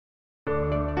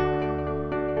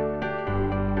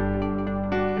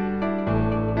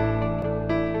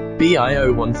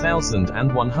BIO-1000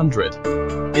 and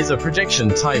 100 is a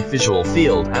projection-type visual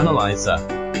field analyzer.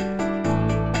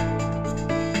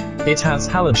 It has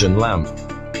halogen lamp.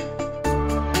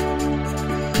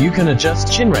 You can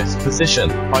adjust chin rest position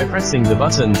by pressing the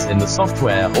buttons in the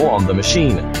software or on the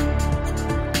machine.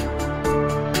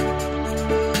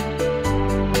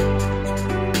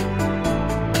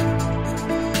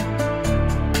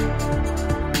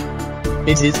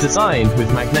 It is designed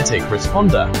with magnetic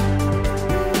responder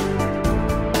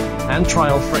and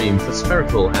trial frame for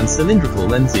spherical and cylindrical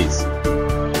lenses.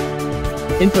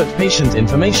 Input patient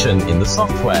information in the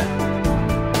software.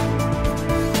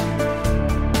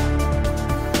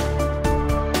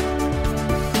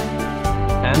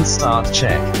 And start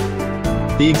check.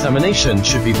 The examination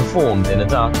should be performed in a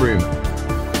dark room.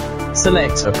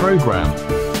 Select a program.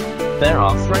 There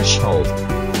are threshold,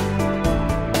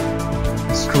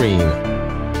 screen,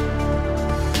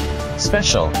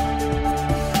 special,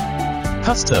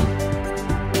 custom,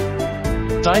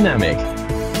 dynamic,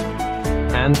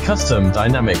 and custom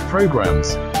dynamic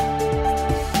programs.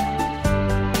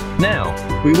 Now,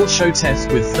 we will show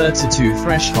test with 32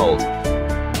 threshold.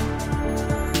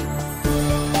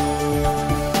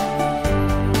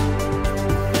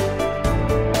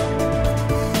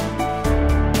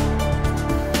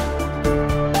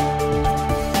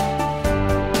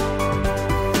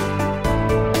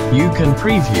 You can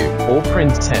preview or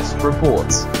print test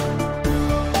reports.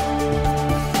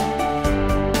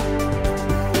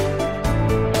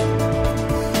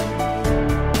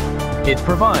 It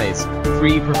provides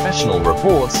 3 professional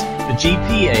reports for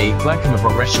GPA glaucoma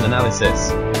progression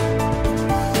analysis.